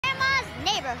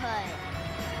neighborhood.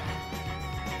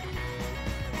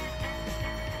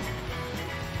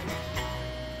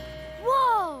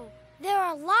 Whoa! There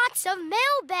are lots of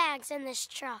mailbags in this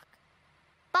truck.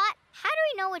 But how do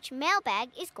we know which mailbag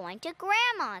is going to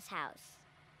Grandma's house?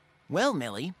 Well,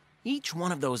 Millie, each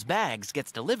one of those bags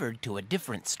gets delivered to a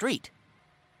different street.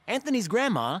 Anthony's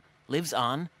grandma lives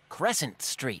on Crescent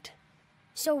Street.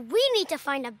 So we need to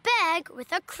find a bag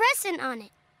with a crescent on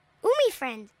it. Umi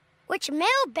friend, which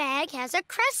mailbag has a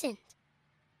crescent?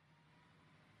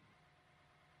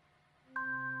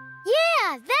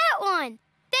 Yeah, that one.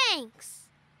 Thanks.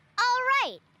 All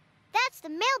right. That's the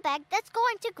mailbag that's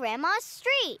going to Grandma's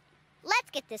street. Let's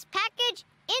get this package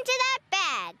into that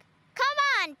bag. Come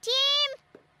on, team!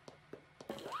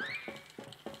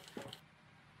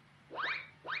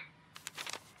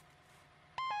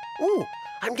 Ooh,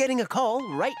 I'm getting a call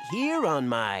right here on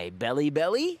my belly.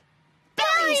 Belly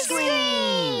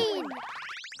screen!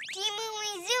 Team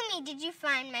Umizoomi, did you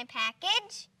find my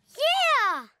package?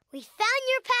 Yeah! We found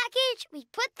your package, we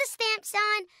put the stamps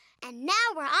on, and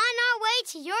now we're on our way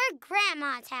to your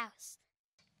grandma's house.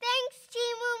 Thanks,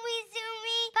 Team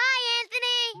Umizoomi. Bye,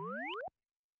 Anthony!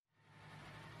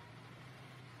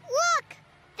 Look!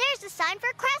 There's a sign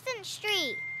for Crescent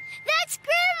Street. That's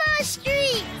Grandma's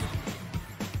Street!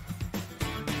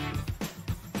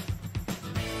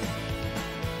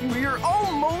 We're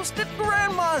almost at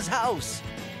Grandma's house.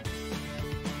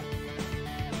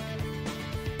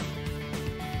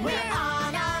 We're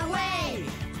on our way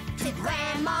to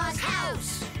Grandma's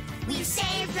house. We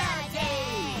saved the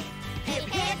day. Hip,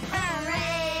 hip,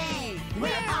 hooray.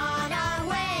 We're on our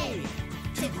way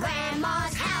to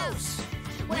Grandma's house.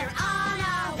 We're on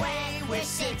our way. We're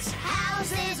 6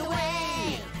 houses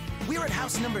away. We're at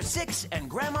house number 6, and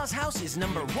Grandma's house is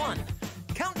number 1.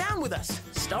 Count down with us.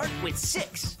 Start with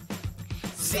 6.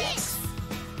 6,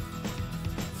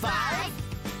 5,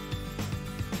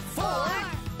 4,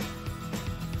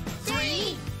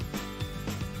 3,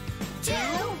 2,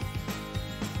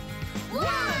 1.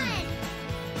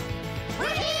 We're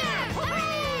here!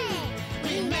 Hooray!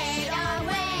 We made our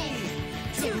way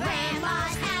to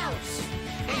Grandma's house,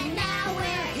 and now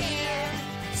we're here.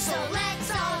 So let's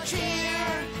all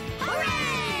cheer!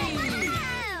 Hooray!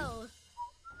 Wow!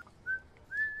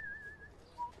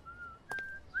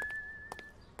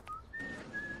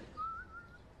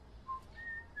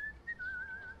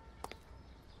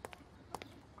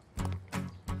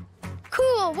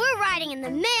 Cool, we're riding in the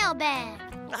mailbag.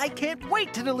 I can't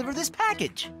wait to deliver this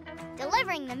package.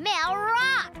 Delivering the mail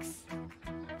rocks.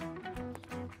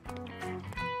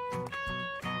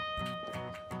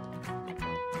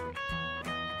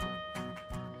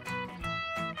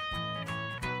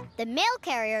 The mail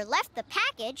carrier left the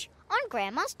package on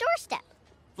Grandma's doorstep.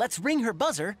 Let's ring her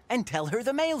buzzer and tell her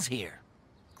the mail's here.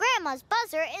 Grandma's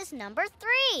buzzer is number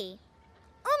 3.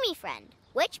 Umi friend,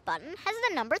 which button has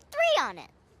the number 3 on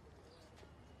it?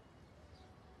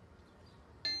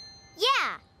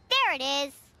 Yeah, there it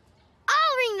is.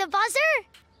 I'll ring the buzzer.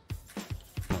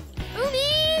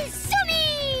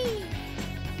 Umizoomi!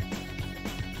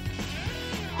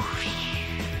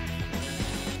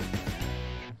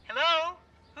 Hello?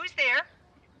 Who's there?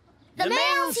 The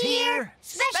mail's here.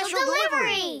 Special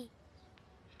delivery.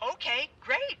 Okay,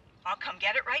 great. I'll come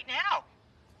get it right now.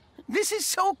 This is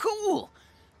so cool.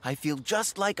 I feel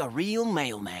just like a real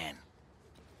mailman.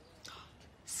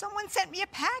 Someone sent me a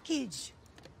package.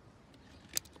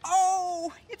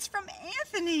 Oh, it's from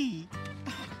Anthony.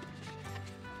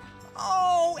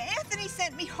 Oh, Anthony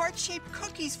sent me heart-shaped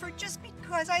cookies for Just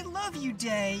Because I Love You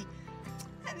Day.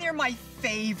 And they're my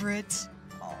favorite.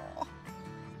 Oh.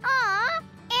 Aw,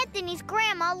 Anthony's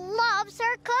grandma loves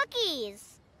her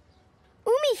cookies.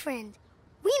 Umi friend,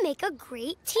 we make a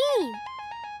great team.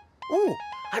 Ooh,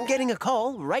 I'm getting a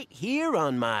call right here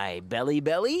on my belly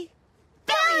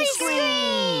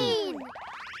screen!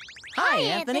 Hi,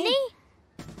 Anthony.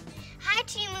 Hi,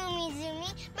 Team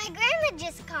Umizoomi. My grandma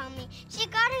just called me. She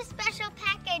got a special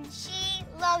package. She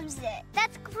loves it.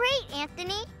 That's great,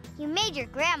 Anthony. You made your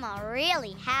grandma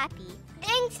really happy.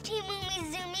 Thanks, Team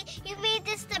Umizoomi. You made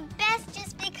this the best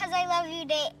Just Because I Love You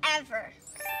Day ever.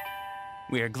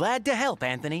 We're glad to help,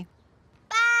 Anthony.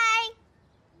 Bye.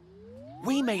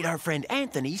 We made our friend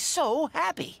Anthony so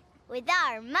happy. With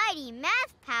our mighty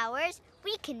math powers,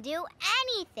 we can do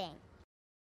anything.